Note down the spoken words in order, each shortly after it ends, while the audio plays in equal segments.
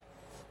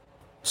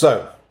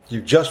So,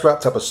 you've just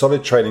wrapped up a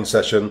solid training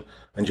session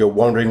and you're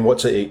wondering what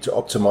to eat to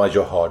optimize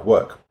your hard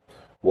work.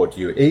 What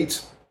do you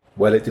eat?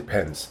 Well, it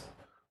depends.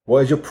 What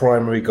is your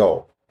primary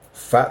goal?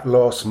 Fat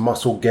loss,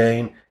 muscle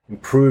gain,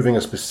 improving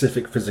a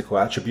specific physical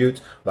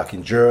attribute like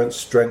endurance,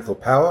 strength, or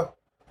power?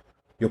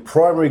 Your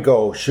primary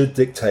goal should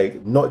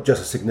dictate not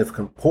just a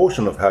significant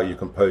portion of how you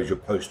compose your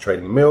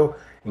post-training meal,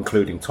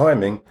 including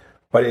timing,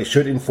 but it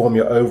should inform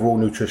your overall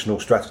nutritional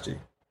strategy.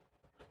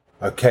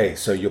 Okay,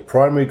 so your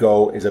primary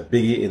goal is a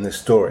biggie in this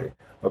story,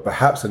 but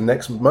perhaps the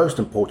next most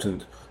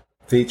important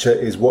feature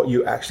is what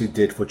you actually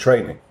did for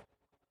training.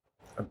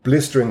 A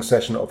blistering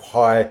session of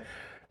high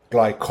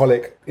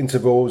glycolic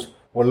intervals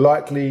will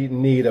likely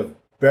need a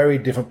very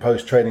different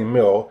post-training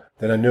meal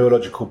than a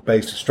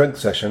neurological-based strength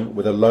session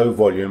with a low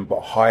volume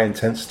but high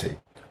intensity,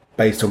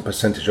 based on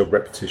percentage of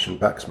repetition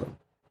maximum.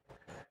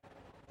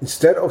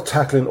 Instead of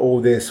tackling all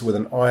this with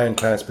an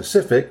ironclad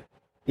specific,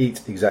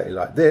 eat exactly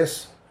like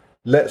this,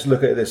 let's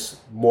look at this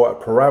more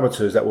at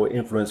parameters that will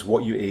influence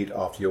what you eat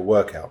after your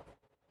workout.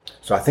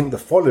 So I think the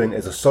following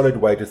is a solid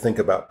way to think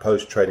about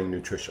post-training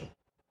nutrition.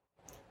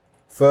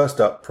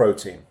 First up,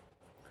 protein.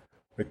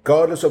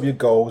 Regardless of your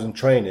goals and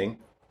training,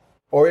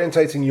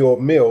 orientating your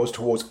meals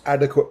towards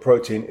adequate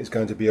protein is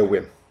going to be a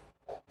win.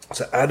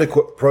 So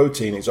adequate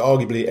protein is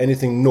arguably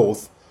anything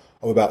north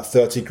of about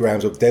 30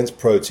 grams of dense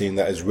protein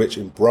that is rich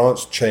in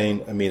branched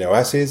chain amino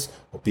acids,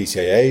 or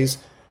BCAAs,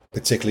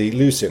 particularly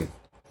leucine.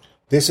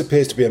 This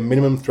appears to be a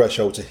minimum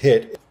threshold to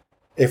hit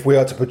if we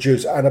are to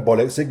produce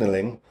anabolic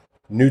signaling,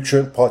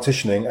 nutrient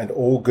partitioning, and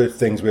all good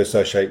things we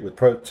associate with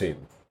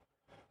protein.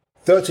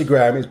 30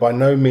 gram is by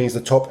no means the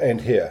top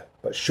end here,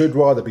 but should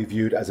rather be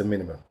viewed as a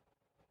minimum.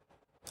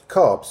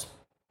 Carbs.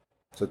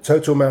 So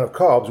total amount of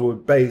carbs will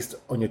be based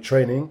on your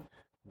training,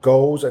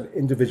 goals, and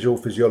individual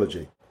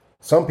physiology.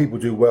 Some people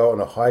do well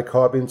on a high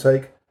carb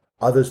intake,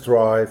 others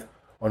thrive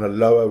on a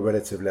lower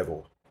relative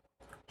level.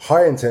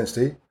 High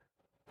intensity,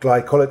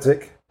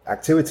 glycolytic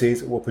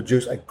activities will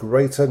produce a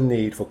greater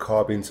need for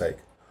carb intake,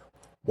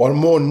 while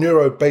more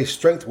neuro-based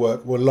strength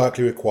work will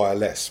likely require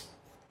less.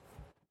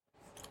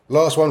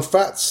 Last one,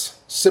 fats.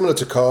 Similar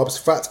to carbs,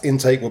 fat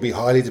intake will be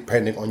highly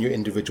dependent on your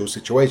individual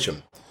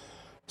situation.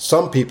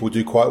 Some people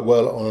do quite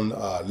well on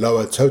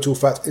lower total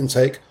fat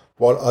intake,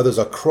 while others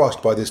are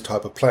crushed by this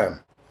type of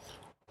plan.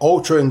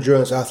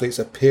 Ultra-endurance athletes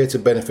appear to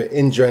benefit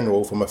in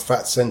general from a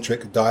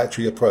fat-centric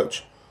dietary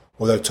approach,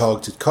 although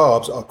targeted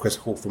carbs are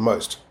critical for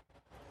most.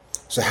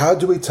 So how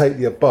do we take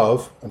the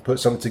above and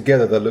put something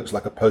together that looks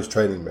like a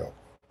post-training meal?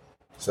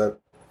 So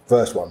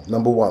first one,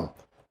 number one,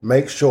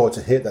 make sure to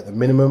hit at the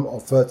minimum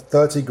of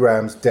 30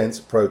 grams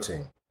dense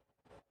protein.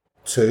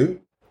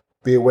 2,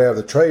 be aware of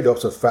the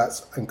trade-offs of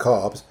fats and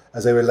carbs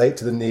as they relate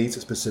to the needs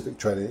of specific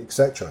training,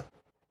 etc.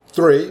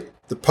 3,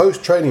 the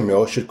post-training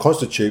meal should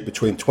constitute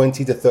between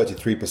 20 to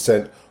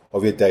 33%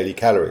 of your daily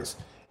calories.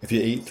 If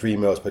you eat 3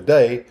 meals per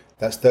day,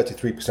 that's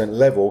 33%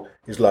 level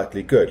is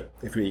likely good.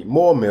 If you eat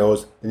more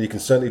meals, then you can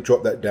certainly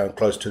drop that down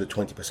close to the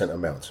 20%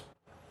 amount.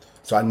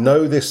 So I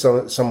know this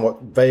is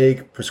somewhat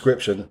vague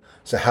prescription,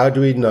 so how do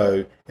we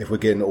know if we're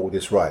getting all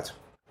this right?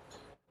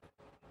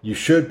 You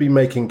should be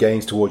making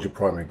gains towards your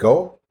primary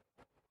goal.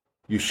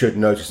 You should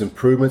notice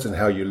improvements in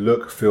how you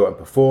look, feel, and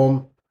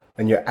perform,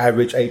 and your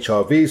average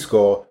HRV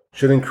score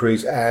should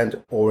increase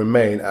and or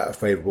remain at a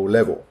favorable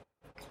level.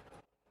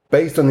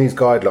 Based on these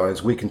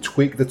guidelines, we can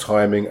tweak the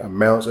timing,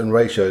 amounts, and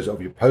ratios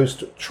of your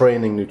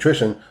post-training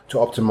nutrition to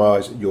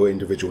optimize your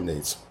individual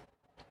needs.